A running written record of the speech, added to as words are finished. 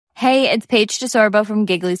Hey, it's Paige DeSorbo from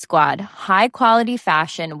Giggly Squad. High quality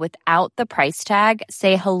fashion without the price tag.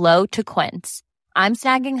 Say hello to Quince. I'm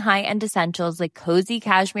snagging high-end essentials like cozy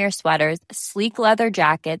cashmere sweaters, sleek leather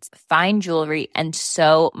jackets, fine jewelry, and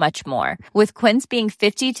so much more. With Quince being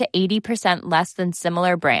 50 to 80% less than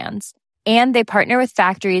similar brands. And they partner with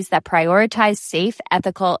factories that prioritize safe,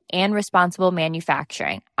 ethical, and responsible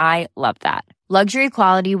manufacturing. I love that. Luxury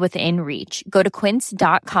quality within reach. Go to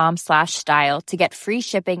quince.com/style to get free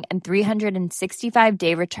shipping and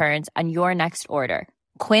 365-day returns on your next order.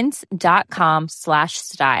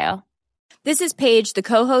 Quince.com/style. This is Paige, the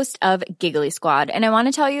co-host of Giggly Squad, and I want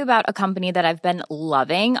to tell you about a company that I've been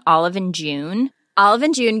loving, Olive & June. Olive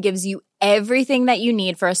 & June gives you everything that you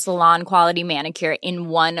need for a salon-quality manicure in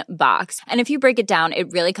one box. And if you break it down,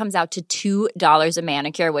 it really comes out to $2 a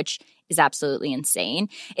manicure, which is absolutely insane.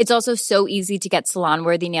 It's also so easy to get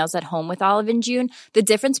salon-worthy nails at home with Olive & June. The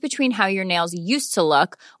difference between how your nails used to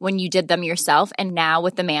look when you did them yourself and now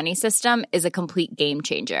with the Mani system is a complete game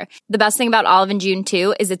changer. The best thing about Olive & June,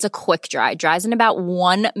 too, is it's a quick dry. Dries in about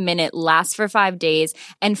 1 minute, lasts for 5 days,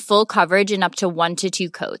 and full coverage in up to 1 to 2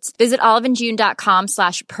 coats. Visit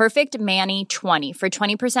oliveandjune.com/perfectmani20 for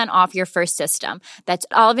 20% off your first system. That's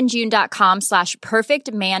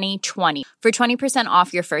oliveandjune.com/perfectmani20 for 20%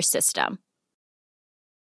 off your first system.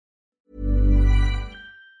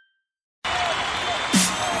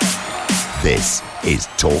 This is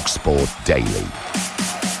TalkSport Daily.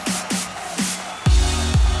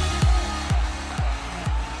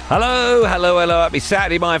 Hello. Happy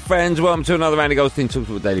Saturday, my friends. Welcome to another Andy Goldstein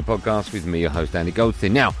TalkSport Daily podcast with me, your host, Andy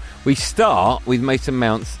Goldstein. Now, we start with Mason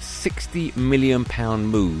Mount's £60 million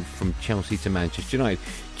move from Chelsea to Manchester United.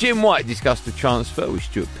 Jim White discussed the transfer with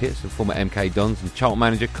Stuart Pearce and former MK Dons and Charlton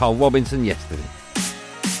manager Carl Robinson yesterday.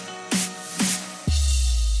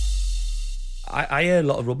 I hear a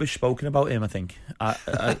lot of rubbish spoken about him, I think.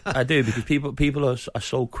 I do, because people are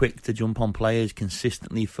so quick to jump on players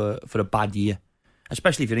consistently for a bad year,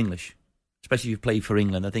 especially if you're English, especially if you play for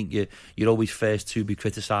England. I think you're always first to be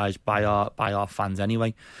criticised by our fans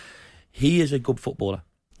anyway. He is a good footballer,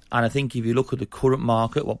 and I think if you look at the current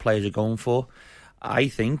market, what players are going for, I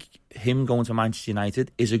think him going to Manchester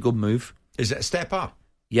United is a good move. Is it a step up?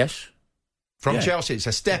 Yes. From Chelsea, it's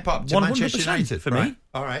a step up to Manchester United. For me.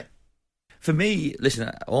 All right. For me, listen,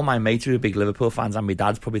 all my mates who are big Liverpool fans and my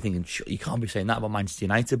dad's probably thinking, you can't be saying that about Manchester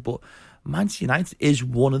United, but Manchester United is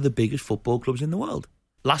one of the biggest football clubs in the world.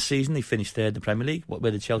 Last season, they finished third in the Premier League,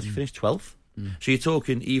 where did Chelsea finish? 12th? So you're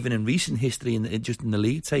talking, even in recent history, just in the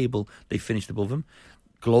league table, they finished above them.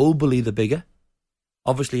 Globally, the bigger.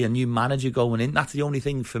 Obviously, a new manager going in, that's the only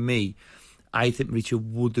thing for me. I think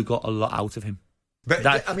Richard would have got a lot out of him. But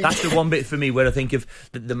that's the one bit for me where I think of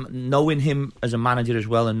the knowing him as a manager as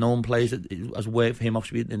well, and knowing players that has worked for him,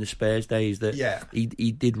 obviously in the Spurs days, that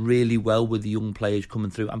he did really well with the young players coming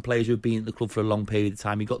through and players who have been at the club for a long period of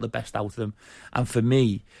time. He got the best out of them, and for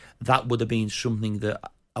me, that would have been something that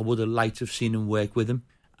I would have liked to have seen him work with him.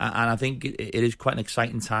 And I think it is quite an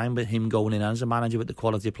exciting time with him going in as a manager with the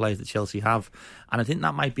quality of players that Chelsea have, and I think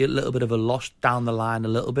that might be a little bit of a loss down the line a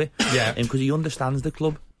little bit, because he understands the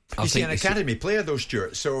club. He's an academy player, though,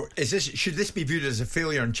 Stuart. So should this be viewed as a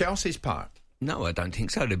failure on Chelsea's part? No, I don't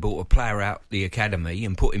think so. They brought a player out the academy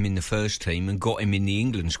and put him in the first team and got him in the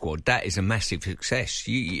England squad. That is a massive success.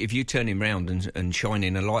 If you turn him round and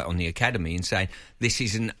shining a light on the academy and saying this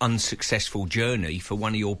is an unsuccessful journey for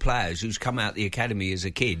one of your players who's come out the academy as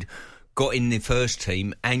a kid, got in the first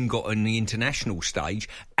team and got on the international stage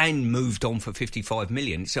and moved on for 55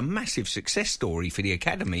 million. It's a massive success story for the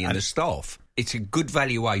academy and the staff. It's a good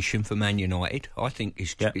valuation for Man United. I think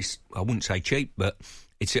it's I wouldn't say cheap, but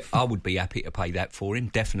I would be happy to pay that for him,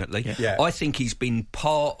 definitely. Yeah. I think he's been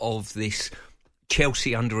part of this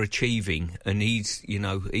Chelsea underachieving, and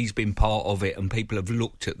he's been part of it, and people have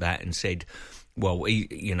looked at that and said, well,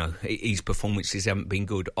 his performances haven't been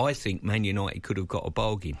good. I think Man United could have got a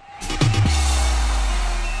bargain.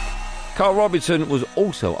 Carl Robinson was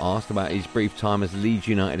also asked about his brief time as Leeds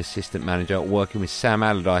United assistant manager working with Sam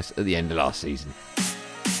Allardyce at the end of last season.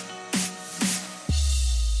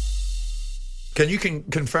 Can you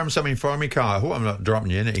confirm something for me, Carl? I hope I'm not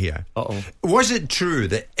dropping you in it here. Uh-oh. Was it true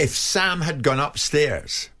that if Sam had gone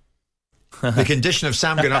upstairs, the condition of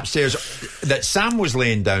Sam going upstairs that Sam was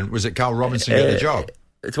laying down was that Carl Robinson got the job?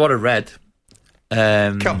 It's what I read.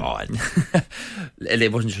 Come on.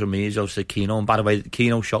 It wasn't just from me, it was also Keano. And by the way,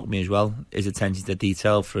 Keano shocked me as well. His attention to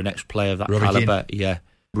detail for an ex-player of that calibre. Yeah,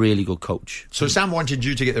 really good coach. So Sam wanted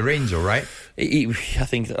you to get the reins, all right? I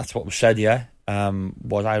think that's what was said, yeah. Am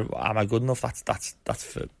I good enough? That's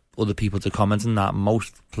for other people to comment on that.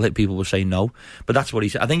 Most people will say no, but that's what he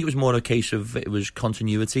said. I think it was more a case of it was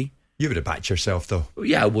continuity. You would have backed yourself, though.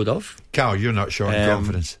 Yeah, I would have. Carl, you're not short on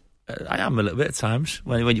confidence. I am a little bit at times.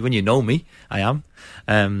 When you know me, I am.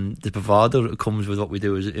 The bravado that comes with what we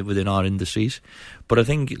do within our industries. But I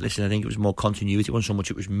think it was more continuity. It wasn't so much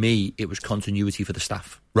it was me, it was continuity for the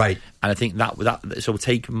staff. Right. And I think that so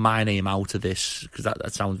take my name out of this, because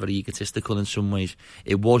that sounds very egotistical in some ways.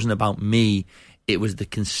 It wasn't about me, it was the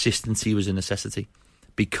consistency was a necessity.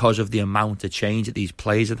 Because of the amount of change that these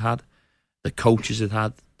players had had, the coaches had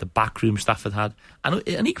had, the backroom staff had had,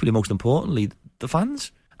 and equally, most importantly, the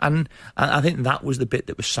fans. And I think that was the bit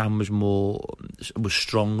that Sam was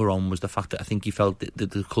stronger on, was the fact that I think he felt that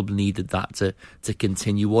the club needed that to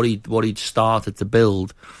continue. What he'd started to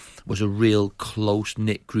build was a real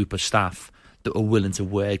close-knit group of staff that were willing to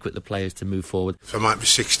work with the players to move forward. So I might be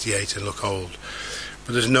 68 and look old,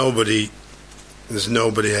 but there's nobody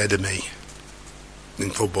ahead of me in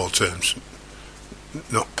football terms.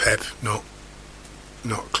 Not Pep, not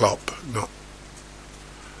Klopp, not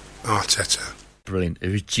Arteta. Brilliant. It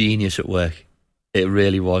was genius at work. It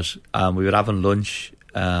really was. We were having lunch.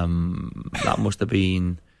 That must have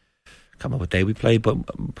been, I can't remember what day we played, but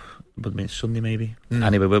Sunday maybe.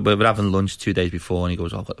 Anyway, we were having lunch 2 days before, and he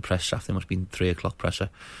goes, I've got the press after. It must have been 3 o'clock presser.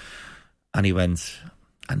 And he went,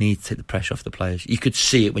 I need to take the pressure off the players. You could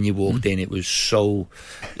see it when you walked in. It was so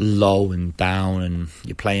low and down, and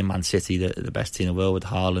you're playing Man City, the best team in the world, with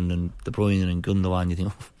Haaland and De Bruyne and Gundogan. You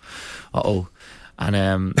think, uh-oh.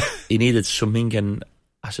 And he needed something, and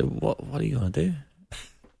I said, what are you going to do?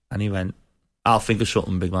 And he went, I'll think of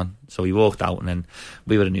something, big man. So he walked out, and then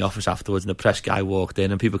we were in the office afterwards, and the press guy walked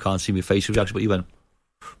in, and people can't see my facial reaction, but he went,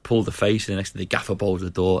 pulled the face, and the next thing the gaffer bolted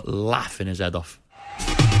the door, laughing his head off.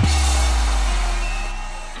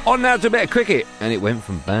 On now to a bit of cricket, and it went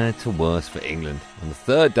from bad to worse for England on the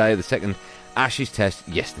third day of the second Ashes test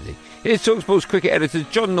yesterday. Here's TalkSport's cricket editor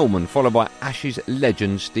John Norman, followed by Ashes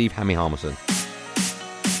legend Steve Hammy-Harmison.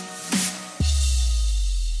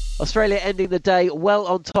 Australia ending the day well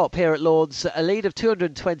on top here at Lord's. A lead of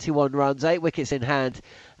 221 runs, 8 wickets in hand,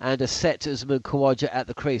 and a set Usman Khawaja at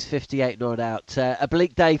the crease, 58 not out. A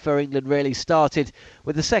bleak day for England really started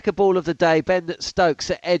with the second ball of the day. Ben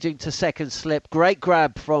Stokes edging to second slip. Great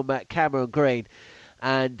grab from Cameron Green.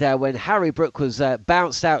 And when Harry Brook was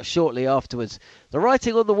bounced out shortly afterwards. The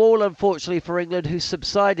writing on the wall, unfortunately, for England, who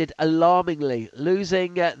subsided alarmingly,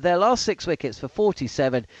 losing their last 6 wickets for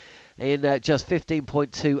 47 in just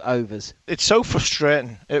 15.2 overs. It's so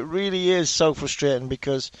frustrating. It really is so frustrating,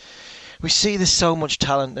 because we see there's so much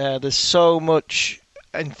talent there. There's so much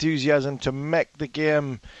enthusiasm to make the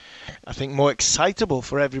game, I think, more excitable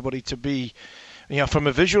for everybody to be, from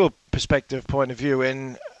a visual perspective point of view.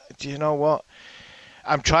 And do you know what?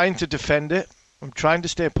 I'm trying to defend it. I'm trying to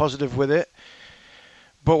stay positive with it.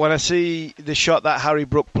 But when I see the shot that Harry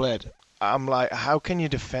Brook played, I'm like, how can you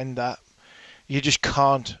defend that? You just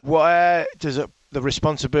can't. Where does the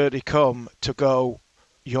responsibility come to go,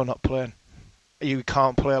 you're not playing? You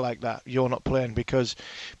can't play like that. You're not playing, because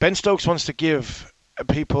Ben Stokes wants to give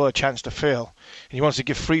people a chance to fail, and he wants to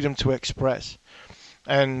give freedom to express.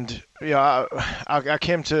 And I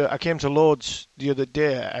came to Lord's the other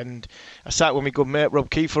day, and I sat with my good mate Rob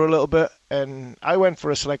Key for a little bit, and I went for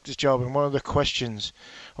a selector's job. And one of the questions,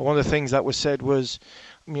 or one of the things that was said was,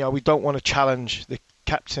 we don't want to challenge the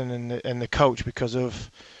captain and the coach because of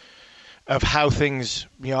how things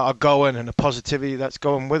are going and the positivity that's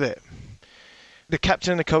going with it. The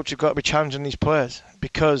captain and the coach have got to be challenging these players,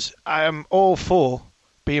 because I am all for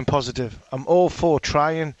being positive. I'm all for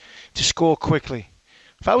trying to score quickly.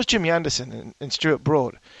 If I was Jimmy Anderson and Stuart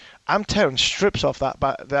Broad, I'm tearing strips off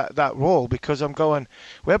that wall, because I'm going,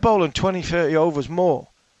 we're bowling 20, 30 overs more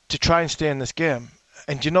to try and stay in this game.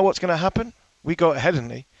 And do you know what's going to happen? We go to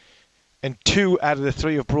Headingley, and 2 out of the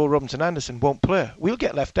 3 of Broad, Robinson, Anderson won't play. We'll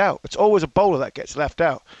get left out. It's always a bowler that gets left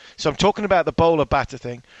out. So I'm talking about the bowler-batter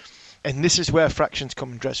thing, and this is where fractions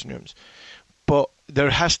come in dressing rooms. But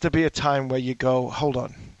there has to be a time where you go, hold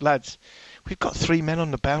on, lads, we've got 3 men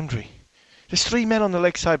on the boundary. There's 3 men on the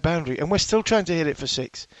leg side boundary, and we're still trying to hit it for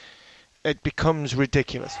 6. It becomes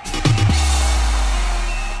ridiculous.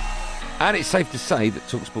 And it's safe to say that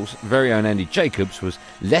TalkSport's very own Andy Jacobs was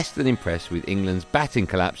less than impressed with England's batting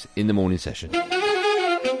collapse in the morning session.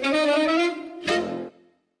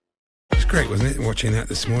 It's great, wasn't it, watching that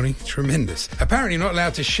this morning? Tremendous. Apparently you're not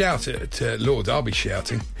allowed to shout at Lord's. I'll be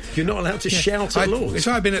shouting. You're not allowed to shout at Lord's? If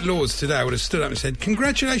I'd been at Lord's today, I would have stood up and said,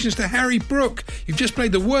 congratulations to Harry Brook. You've just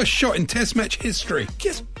played the worst shot in Test match history.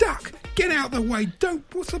 Just duck. Get out of the way.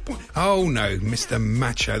 What's the point? Oh, no, Mr.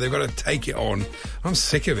 Macho. They've got to take it on. I'm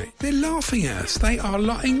sick of it. They're laughing at us. They are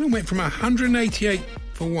England went from 188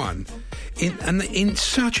 for 1 in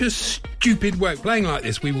such a stupid way. Playing like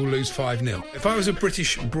this, we will lose 5-0. If I was a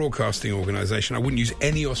British broadcasting organisation, I wouldn't use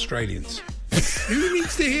any Australians. Who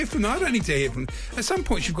needs to hear from them? I don't need to hear from them. At some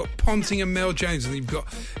point, you've got Ponting and Mel Jones, and you've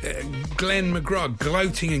got Glenn McGrath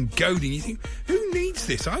gloating and goading. You think, who needs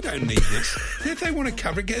this? I don't need this. If they want to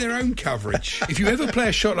cover it, get their own coverage. If you ever play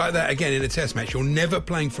a shot like that again in a test match, you're never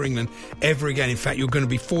playing for England ever again. In fact, you're going to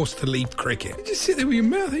be forced to leave cricket. You just sit there with your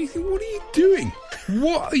mouth and you think, what are you doing?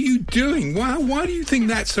 What are you doing? Why do you think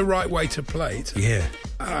that's the right way to play it? Yeah.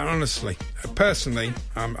 Honestly, personally,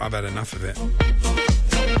 I've had enough of it.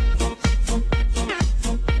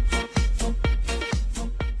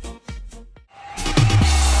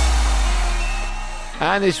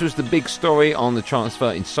 And this was the big story on the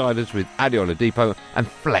Transfer Insiders with Adi Oladipo and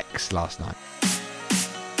Flex last night.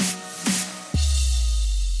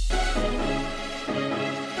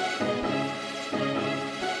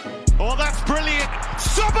 Oh, that's brilliant.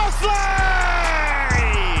 Soboslai!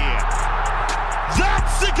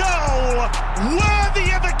 That's a goal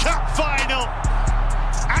worthy of a cup final.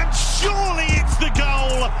 And surely it's the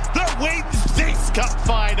goal that wins this cup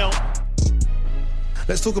final.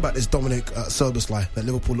 Let's talk about this Dominic Soboslai that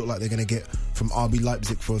Liverpool look like they're going to get from RB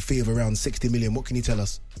Leipzig for a fee of around 60 million. What can you tell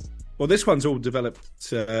us? Well, this one's all developed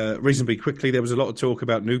reasonably quickly. There was a lot of talk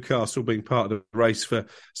about Newcastle being part of the race for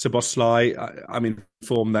Soboslai. I'm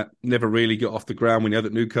informed that never really got off the ground. We know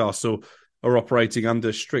that Newcastle are operating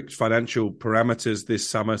under strict financial parameters this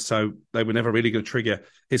summer, so they were never really going to trigger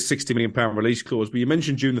his £60 million release clause. But you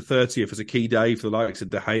mentioned June the 30th as a key day for the likes of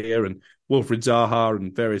De Gea and Wilfried Zaha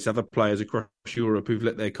and various other players across Europe who've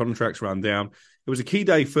let their contracts run down. It was a key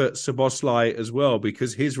day for Soboslai as well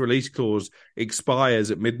because his release clause expires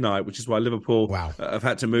at midnight, which is why Liverpool have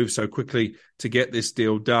had to move so quickly to get this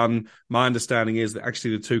deal done. My understanding is that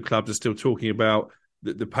actually the two clubs are still talking about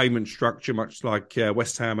the payment structure, much like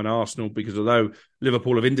West Ham and Arsenal, because although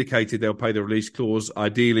Liverpool have indicated they'll pay the release clause,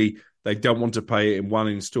 ideally they don't want to pay it in one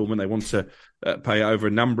instalment. They want to pay it over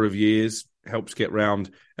a number of years, helps get round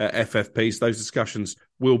FFP. So those discussions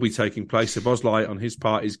will be taking place. Soboslai, on his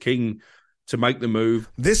part, is keen to make the move.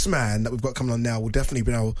 This man that we've got coming on now will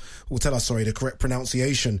definitely will tell us the correct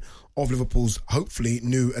pronunciation of Liverpool's hopefully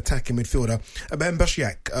new attacking midfielder, Ben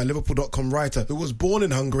Bashak, a Liverpool.com writer who was born in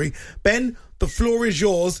Hungary. Ben, the floor is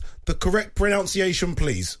yours. The correct pronunciation,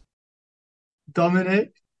 please.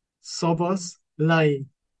 Dominic Soboslai.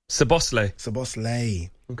 Soboslai.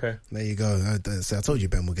 Okay. There you go. So I told you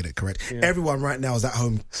Ben will get it correct. Yeah. Everyone right now is at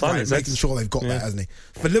home making sure they've got that, hasn't he?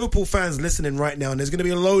 For Liverpool fans listening right now, and there's going to be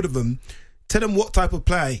a load of them, tell them what type of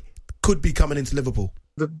play could be coming into Liverpool.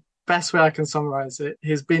 The best way I can summarise it,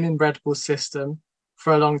 he's been in Red Bull's system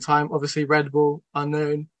for a long time. Obviously, Red Bull are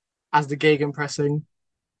known as the gegenpressing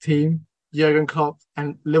team. Jurgen Klopp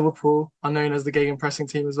and Liverpool are known as the gegenpressing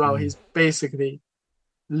team as well. He's basically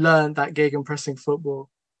learned that gegenpressing football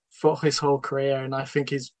for his whole career, and I think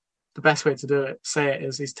he's the best way to say it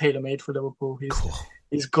is he's tailor-made for Liverpool.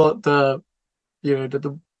 He's got the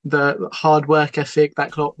hard work ethic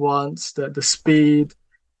that Klopp wants, the speed,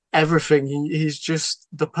 everything. He's just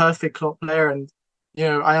the perfect Klopp player, and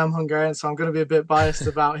I am Hungarian, so I'm going to be a bit biased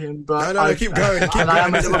about him. But no, keep going.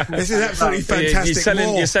 This is absolutely fantastic.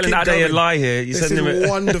 You're selling Ade a lie here. This is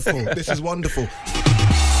wonderful. This is wonderful.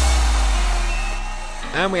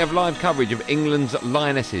 And we have live coverage of England's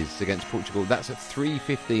Lionesses against Portugal. That's at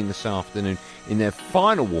 3:15 this afternoon in their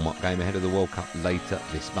final warm-up game ahead of the World Cup later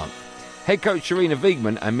this month. Head coach Sharina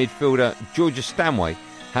Wiegman and midfielder Georgia Stanway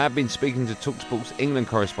have been speaking to TalkSport's England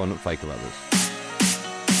correspondent Faker Brothers.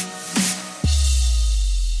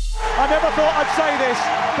 I never thought I'd say this,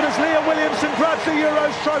 but as Leah Williamson grabs the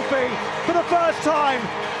Euros trophy, for the first time,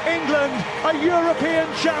 England are European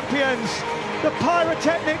champions. The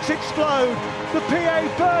pyrotechnics explode, the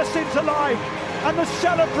PA bursts into life, and the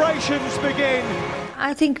celebrations begin.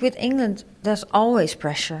 I think with England, there's always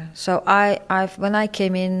pressure. So when I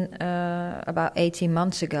came in about 18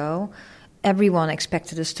 months ago, everyone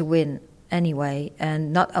expected us to win anyway,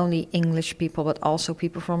 and not only English people, but also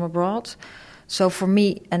people from abroad. So for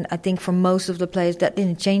me, and I think for most of the players, that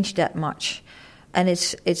didn't change that much. And it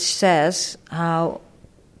says how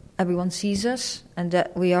everyone sees us and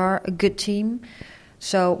that we are a good team.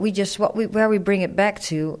 So where we bring it back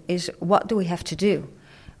to is, what do we have to do?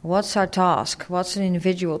 What's our task? What's an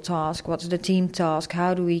individual task? What's the team task?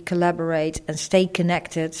 How do we collaborate and stay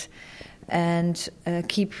connected and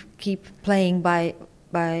keep playing by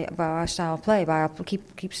our style of play?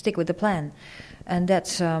 Keep stick with the plan. And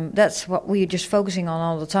that's what we're just focusing on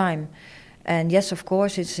all the time. And yes, of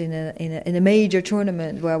course, it's in a major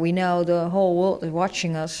tournament where we know the whole world is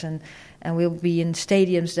watching us, and we'll be in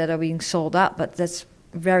stadiums that are being sold out. But that's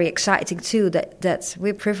very exciting too. That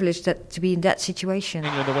we're privileged to be in that situation.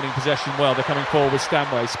 England are winning possession well. They're coming forward with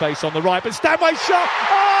Stanway. Space on the right, but Stanway shot.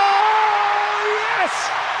 Oh yes!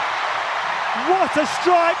 What a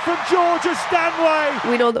strike from Georgia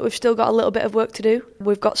Stanway! We know that we've still got a little bit of work to do.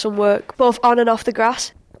 We've got some work both on and off the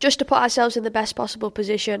grass, just to put ourselves in the best possible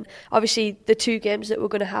position. Obviously, the 2 games that we're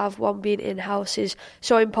going to have, one being in-house, is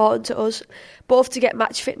so important to us, both to get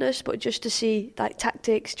match fitness, but just to see like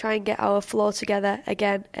tactics, try and get our flow together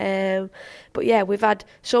again. But yeah, we've had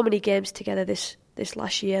so many games together this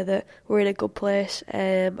last year that we're in a good place.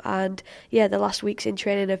 And yeah, the last weeks in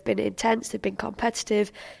training have been intense, they've been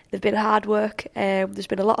competitive, they've been hard work. There's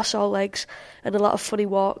been a lot of sore legs and a lot of funny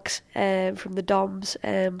walks from the Doms.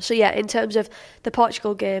 So yeah, in terms of the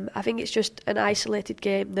Portugal game, I think it's just an isolated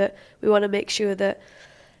game that we want to make sure that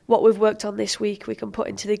what we've worked on this week we can put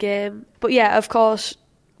into the game. But yeah, of course,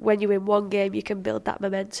 when you win one game you can build that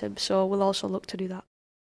momentum, so we'll also look to do that.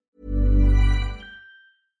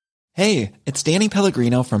 Hey, it's Danny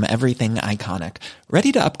Pellegrino from Everything Iconic.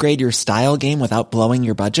 Ready to upgrade your style game without blowing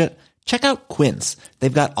your budget? Check out Quince.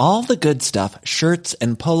 They've got all the good stuff, shirts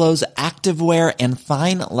and polos, activewear, and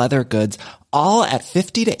fine leather goods, all at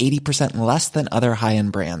 50 to 80% less than other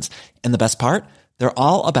high-end brands. And the best part? They're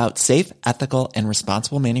all about safe, ethical, and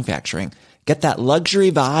responsible manufacturing. Get that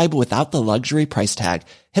luxury vibe without the luxury price tag.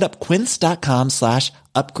 Hit up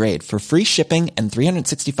quince.com/upgrade for free shipping and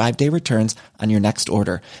 365-day returns on your next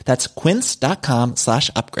order. That's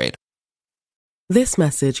quince.com/upgrade. This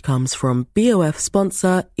message comes from BOF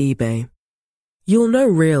sponsor eBay. You'll know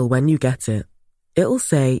real when you get it. It'll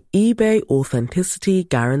say eBay Authenticity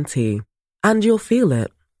Guarantee. And you'll feel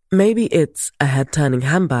it. Maybe it's a head-turning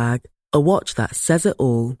handbag, a watch that says it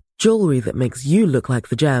all, jewelry that makes you look like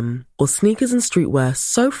the gem, or sneakers and streetwear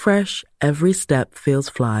so fresh every step feels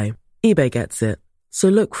fly. eBay gets it. So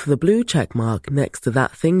look for the blue check mark next to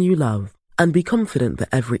that thing you love, and be confident that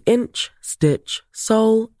every inch, stitch,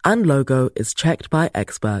 sole, and logo is checked by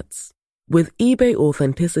experts. With eBay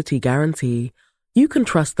Authenticity Guarantee, you can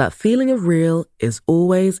trust that feeling of real is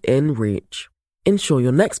always in reach. Ensure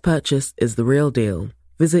your next purchase is the real deal.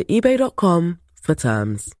 Visit ebay.com for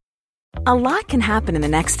terms. A lot can happen in the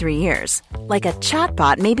next 3 years. Like a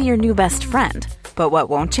chatbot may be your new best friend. But what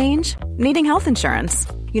won't change? Needing health insurance.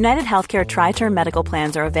 United Healthcare Tri-Term Medical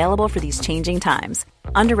Plans are available for these changing times.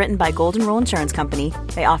 Underwritten by Golden Rule Insurance Company,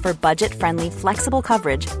 they offer budget-friendly, flexible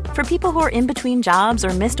coverage for people who are in between jobs or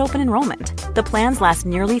missed open enrollment. The plans last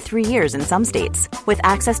nearly 3 years in some states, with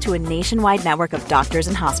access to a nationwide network of doctors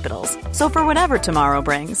and hospitals. So for whatever tomorrow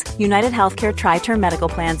brings, United Healthcare Tri-Term Medical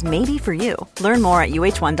Plans may be for you. Learn more at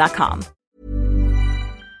uh1.com.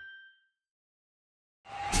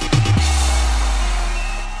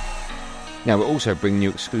 Now, we're also bringing you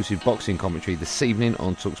exclusive boxing commentary this evening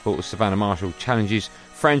on TalkSport as Savannah Marshall challenges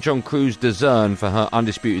Franchon Cruz-Dezurn for her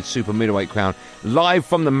undisputed super middleweight crown live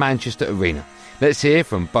from the Manchester Arena. Let's hear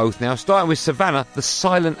from both now, starting with Savannah, the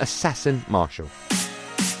silent assassin Marshall.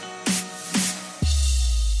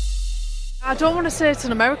 I don't want to say it's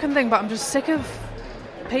an American thing, but I'm just sick of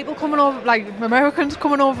people coming over, like Americans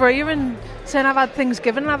coming over here and saying I've had things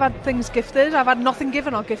given, I've had things gifted. I've had nothing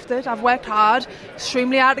given or gifted. I've worked hard,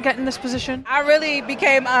 extremely hard to get in this position. I really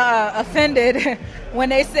became offended when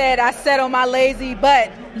they said I sat on my lazy butt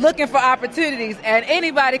looking for opportunities. And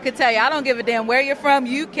anybody could tell you, I don't give a damn where you're from,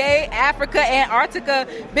 UK, Africa, Antarctica.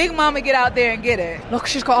 Big Mama, get out there and get it. Look,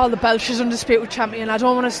 she's got all the belts. She's undisputed champion. I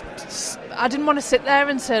didn't want to sit there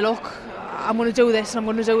and say, look, I'm going to do this and I'm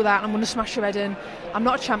going to do that and I'm going to smash your head in. I'm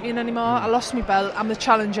not a champion anymore. I lost my belt. I'm the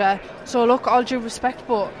challenger. So look, all due respect,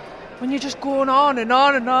 but when you're just going on and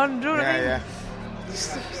on and on, do you know what I mean? Yeah.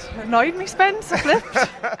 Just annoyed me, Spence. I flipped.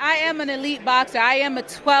 I am an elite boxer. I am a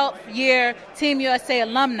 12th year Team USA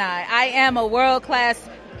alumni. I am a world-class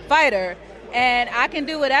fighter, and I can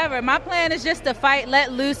do whatever. My plan is just to fight,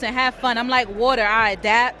 let loose, and have fun. I'm like water. I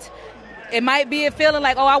adapt. It might be a feeling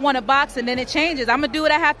like, oh, I want to box, and then it changes. I'm going to do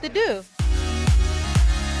what I have to do.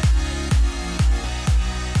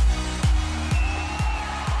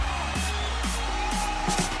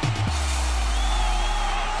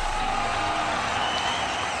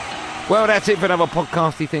 Well, that's it for another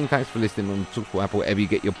podcasty thing. Thanks for listening on TalkSport Apple, wherever you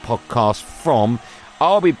get your podcast from.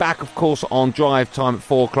 I'll be back, of course, on Drive Time at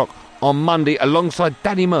 4 o'clock on Monday alongside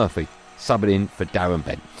Danny Murphy, subbing in for Darren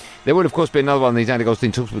Bent. There will, of course, be another one of these Andy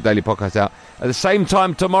Goldstein TalkSport Daily podcasts out at the same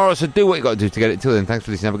time tomorrow, so do what you got to do to get it. Till then, thanks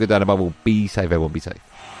for listening. Have a good day, and above all, be safe, everyone. Be safe.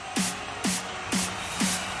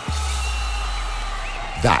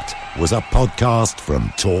 That was a podcast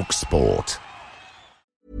from Talk Sport.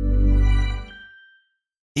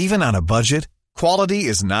 Even on a budget, quality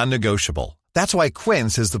is non-negotiable. That's why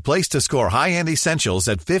Quince is the place to score high-end essentials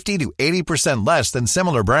at 50 to 80% less than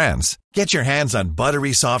similar brands. Get your hands on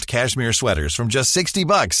buttery soft cashmere sweaters from just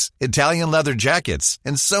 $60, Italian leather jackets,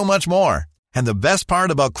 and so much more. And the best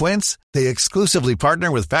part about Quince, they exclusively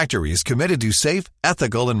partner with factories committed to safe,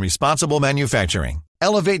 ethical, and responsible manufacturing.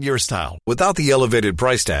 Elevate your style without the elevated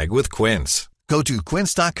price tag with Quince. Go to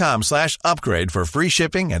quince.com/upgrade for free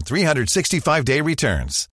shipping and 365-day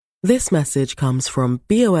returns. This message comes from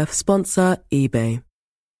BOF sponsor eBay.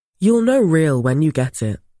 You'll know real when you get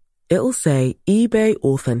it. It'll say eBay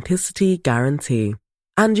Authenticity Guarantee.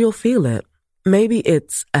 And you'll feel it. Maybe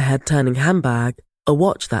it's a head-turning handbag, a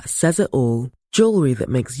watch that says it all, jewelry that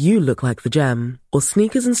makes you look like the gem, or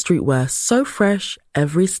sneakers and streetwear so fresh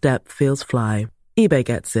every step feels fly. eBay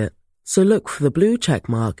gets it. So look for the blue check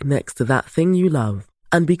mark next to that thing you love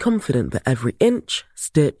and be confident that every inch,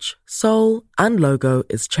 stitch, sole, and logo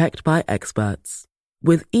is checked by experts.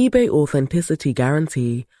 With eBay Authenticity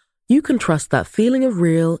Guarantee, you can trust that feeling of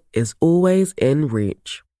real is always in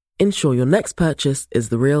reach. Ensure your next purchase is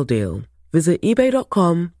the real deal. Visit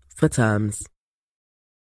eBay.com for terms.